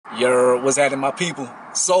What's happening, my people?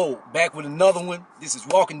 So, back with another one. This is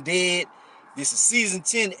Walking Dead. This is season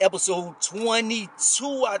 10, episode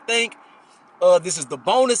 22, I think. This is the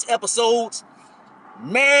bonus episodes.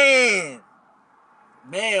 Man,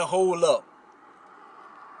 hold up.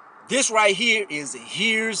 This right here is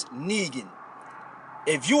Here's Negan.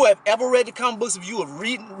 If you have ever read the comic books, if you have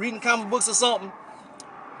reading comic books or something,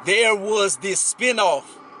 there was this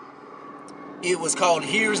spin-off. It was called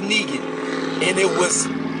Here's Negan. And it was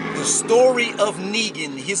the story of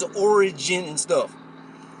Negan, his origin and stuff.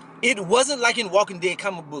 It wasn't like in Walking Dead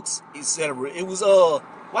comic books, etc. It was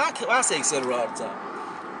why I say etc. all the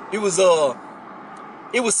time?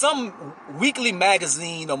 It was some weekly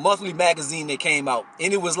magazine or monthly magazine that came out,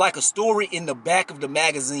 and it was like a story in the back of the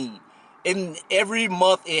magazine. And every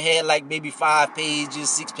month it had like maybe 5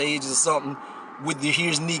 pages, 6 pages or something with the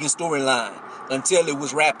Here's Negan storyline until it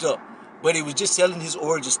was wrapped up. But it was just telling his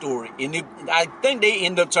origin story. And I think they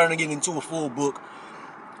ended up turning it into a full book.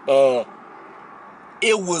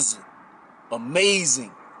 It was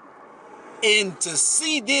amazing. And to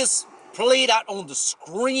see this played out on the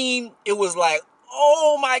screen, it was like,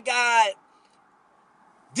 oh my God.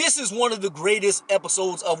 This is one of the greatest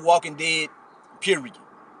episodes of Walking Dead, period.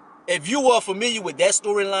 If you are familiar with that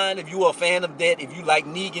storyline, if you are a fan of that, if you like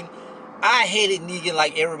Negan, I hated Negan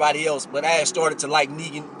like everybody else, but I had started to like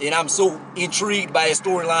Negan, and I'm so intrigued by his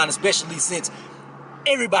storyline, especially since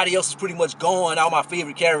everybody else is pretty much gone, all my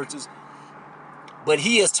favorite characters. But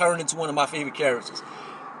he has turned into one of my favorite characters.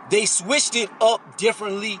 They switched it up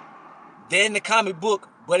differently than the comic book,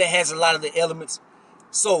 but it has a lot of the elements.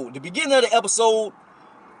 So, the beginning of the episode,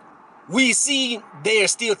 we see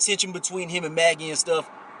there's still tension between him and Maggie and stuff.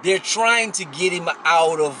 They're trying to get him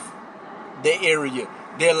out of the area.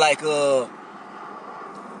 They're like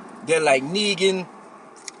Negan.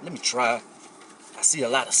 Let me try. I see a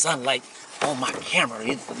lot of sunlight on my camera.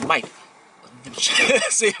 It might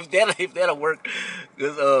see if that'll work.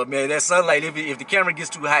 Cause man, that sunlight. If the camera gets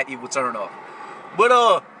too hot, it will turn off. But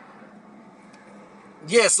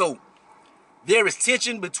yeah. So there is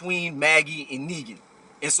tension between Maggie and Negan,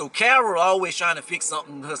 and so Carol always trying to fix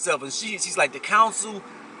something herself, and she's like the council.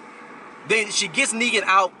 Then she gets Negan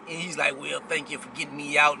out, and he's like, well, thank you for getting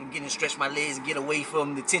me out and getting to stretch my legs and get away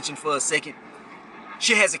from the tension for a second.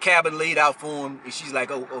 She has a cabin laid out for him, and she's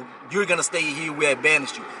like, oh you're going to stay here where I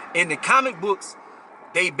banished you. In the comic books,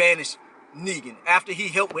 they banished Negan. After he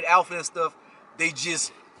helped with Alpha and stuff, they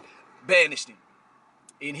just banished him,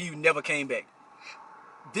 and he never came back.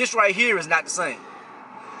 This right here is not the same.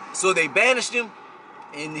 So they banished him,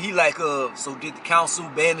 and he like, so did the council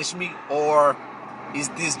banish me, or is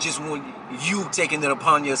this just when you taking it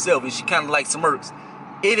upon yourself? And she kind of like smirks.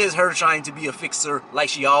 It is her trying to be a fixer like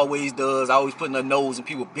she always does, always putting her nose in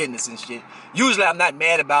people's business and shit. Usually I'm not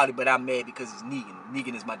mad about it, but I'm mad because it's Negan.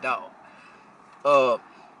 Negan is my dog.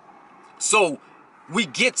 So we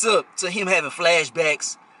get to him having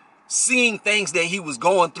flashbacks, seeing things that he was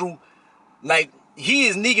going through. Like, he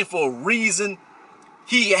is Negan for a reason.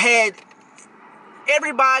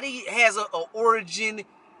 Everybody has an origin.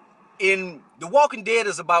 In The Walking Dead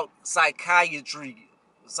is about psychiatry,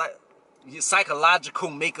 psychological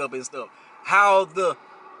makeup and stuff. How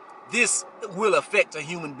this will affect a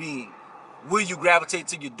human being. Will you gravitate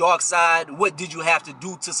to your dark side? What did you have to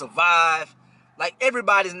do to survive? Like,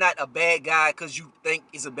 everybody's not a bad guy because you think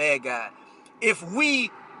is a bad guy. If we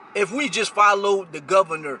just followed the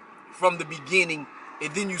governor from the beginning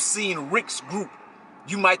and then you seen Rick's group,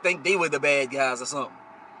 you might think they were the bad guys or something.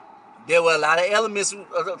 There were a lot of elements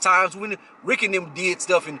of times when Rick and them did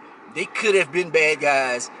stuff and they could have been bad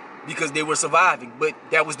guys because they were surviving. But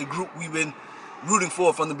that was the group we've been rooting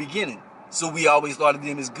for from the beginning. So we always thought of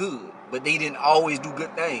them as good. But they didn't always do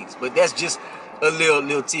good things. But that's just a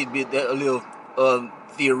little tidbit, a little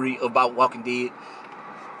theory about Walking Dead.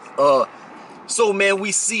 So man,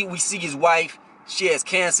 we see his wife. She has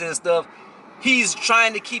cancer and stuff. He's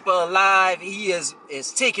trying to keep her alive. He is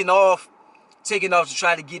taking off to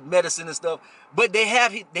try to get medicine and stuff. But they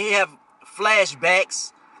have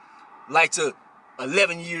flashbacks like to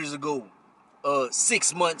 11 years ago,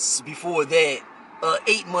 6 months before that,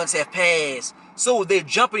 8 months have passed. So they're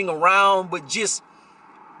jumping around, but just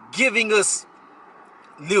giving us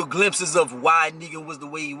little glimpses of why Negan was the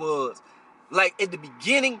way he was. Like, at the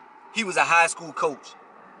beginning, he was a high school coach.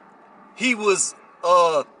 He was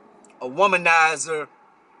a womanizer.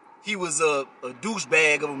 He was a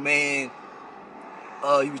douchebag of a man.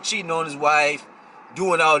 He was cheating on his wife,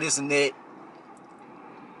 doing all this and that.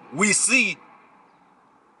 We see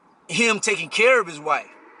him taking care of his wife,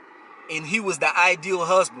 and he was the ideal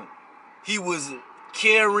husband. He was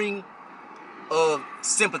caring,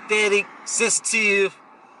 sympathetic, sensitive,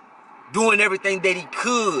 doing everything that he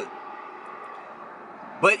could.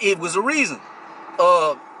 But it was a reason.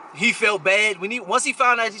 He felt bad once he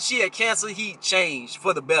found out that she had cancer. He changed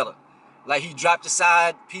for the better. Like, he dropped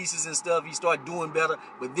aside pieces and stuff. He started doing better.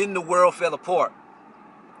 But then the world fell apart.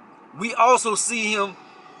 We also see him,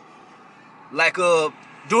 like,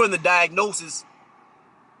 during the diagnosis,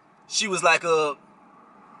 she was like,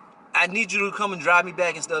 I need you to come and drive me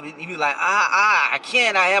back and stuff. He was like, I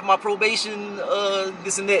can't. I have my probation,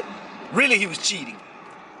 this and that. Really, he was cheating.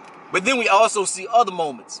 But then we also see other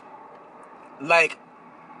moments. Like,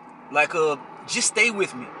 just stay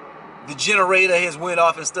with me. The generator has went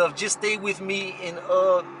off and stuff. Just stay with me.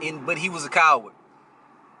 But he was a coward.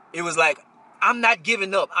 It was like, I'm not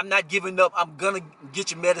giving up. I'm not giving up. I'm gonna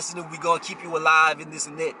get your medicine and we're gonna keep you alive and this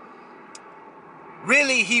and that.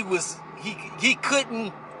 Really, he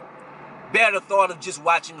couldn't bear the thought of just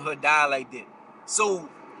watching her die like that. So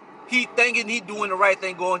he thinking he doing the right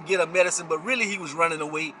thing, going to get her medicine, but really he was running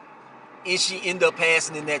away, and she ended up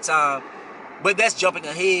passing in that time. But that's jumping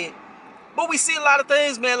ahead. But we see a lot of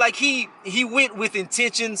things, man. Like, he went with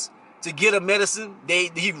intentions to get her medicine.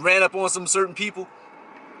 He ran up on some certain people,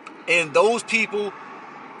 and those people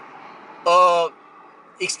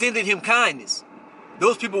extended him kindness.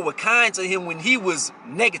 Those people were kind to him when he was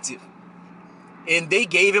negative. And they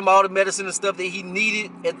gave him all the medicine and stuff that he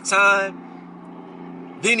needed at the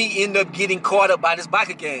time. Then he ended up getting caught up by this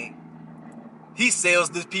biker gang. He sells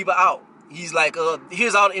these people out. He's like,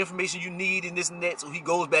 here's all the information you need and this and that. So he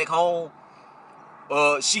goes back home.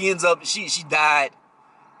 She ends up, she died.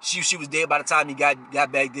 She was dead by the time he got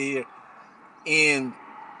back there. And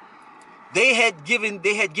they had given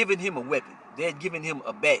him a weapon. They had given him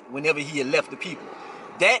a bat whenever he had left the people.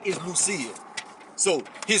 That is Lucille. So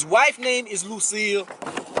his wife's name is Lucille,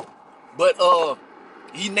 but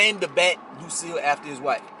he named the bat Lucille after his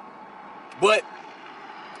wife. But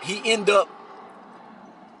he ended up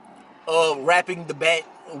wrapping the bat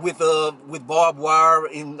with barbed wire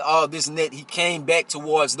and all this and that. He came back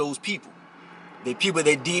towards those people. The people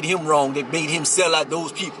that did him wrong, that made him sell out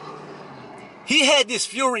those people. He had this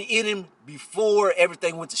fury in him before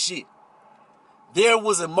everything went to shit. There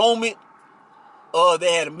was a moment,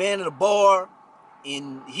 they had a man in a bar,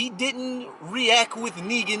 and he didn't react with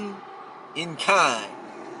Negan in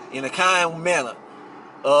a kind manner.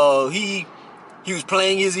 He was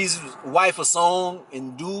playing his wife a song,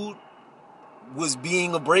 and dude was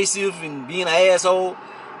being abrasive and being an asshole.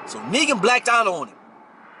 So Negan blacked out on him.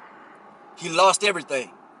 He lost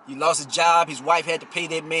everything. He lost his job. His wife had to pay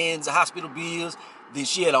that man's hospital bills. Then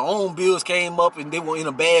she had her own bills came up, and they were in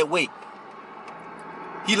a bad way.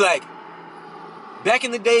 He like, back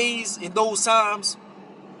in the days, in those times,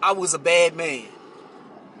 I was a bad man.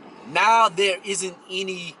 Now there isn't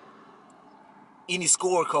any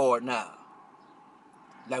scorecard now.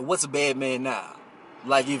 Like, what's a bad man now?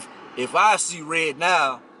 Like, if I see red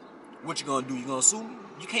now, what you gonna do? You gonna sue me?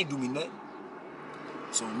 You can't do me nothing.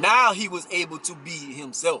 So now he was able to be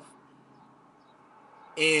himself.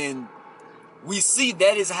 And we see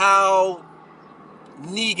that is how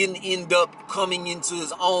Negan ended up coming into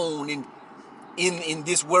his own in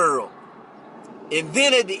this world. And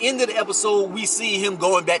then at the end of the episode, we see him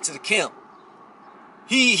going back to the camp.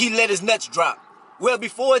 He let his nuts drop. Well,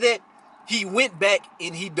 before that, he went back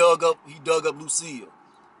and he dug up Lucille.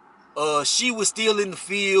 She was still in the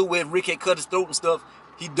field where Rick had cut his throat and stuff.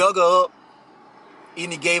 He dug her up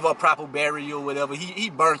and he gave her proper burial or whatever. He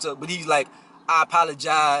burnt her, but he's like, I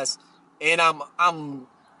apologize, and I'm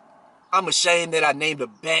ashamed that I named a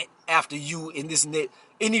bat after you and this and that.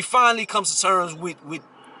 And he finally comes to terms with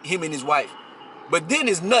him and his wife. But then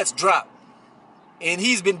his nuts drop. And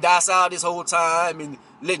he's been docile this whole time and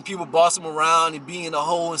letting people boss him around and being a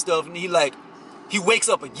hoe and stuff. And he wakes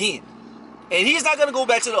up again. And he's not going to go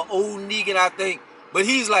back to the old Negan, I think. But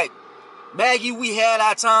he's like, Maggie, we had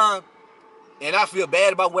our time. And I feel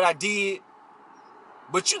bad about what I did.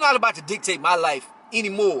 But you're not about to dictate my life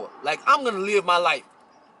anymore. Like, I'm going to live my life.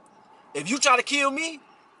 If you try to kill me,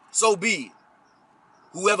 so be it.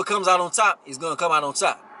 Whoever comes out on top is going to come out on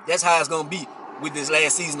top. That's how it's going to be with this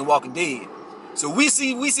last season of Walking Dead. So we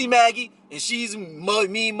see Maggie, and she's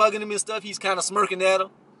mean mugging him and stuff. He's kind of smirking at her.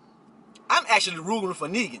 I'm actually rooting for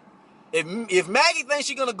Negan. If Maggie thinks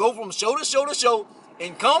she's going to go from show to show to show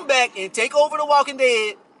and come back and take over the Walking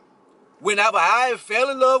Dead, whenever I fell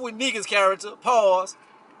in love with Negan's character, pause,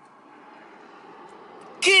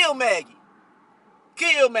 kill Maggie.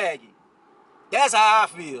 Kill Maggie. That's how I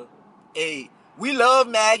feel. Hey, we love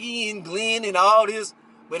Maggie and Glenn and all this,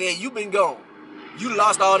 but hey, you been gone. You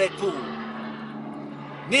lost all that pool.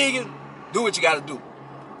 Negan, do what you gotta do.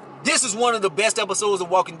 This is one of the best episodes of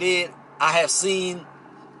Walking Dead I have seen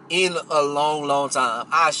in a long, long time.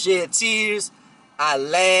 I shed tears. I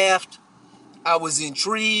laughed. I was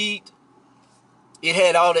intrigued. It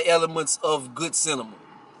had all the elements of good cinema.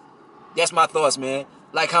 That's my thoughts, man.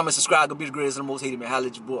 Like, comment, subscribe. Go be the greatest and the most hated, man. Holla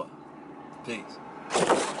at your boy.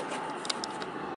 Peace.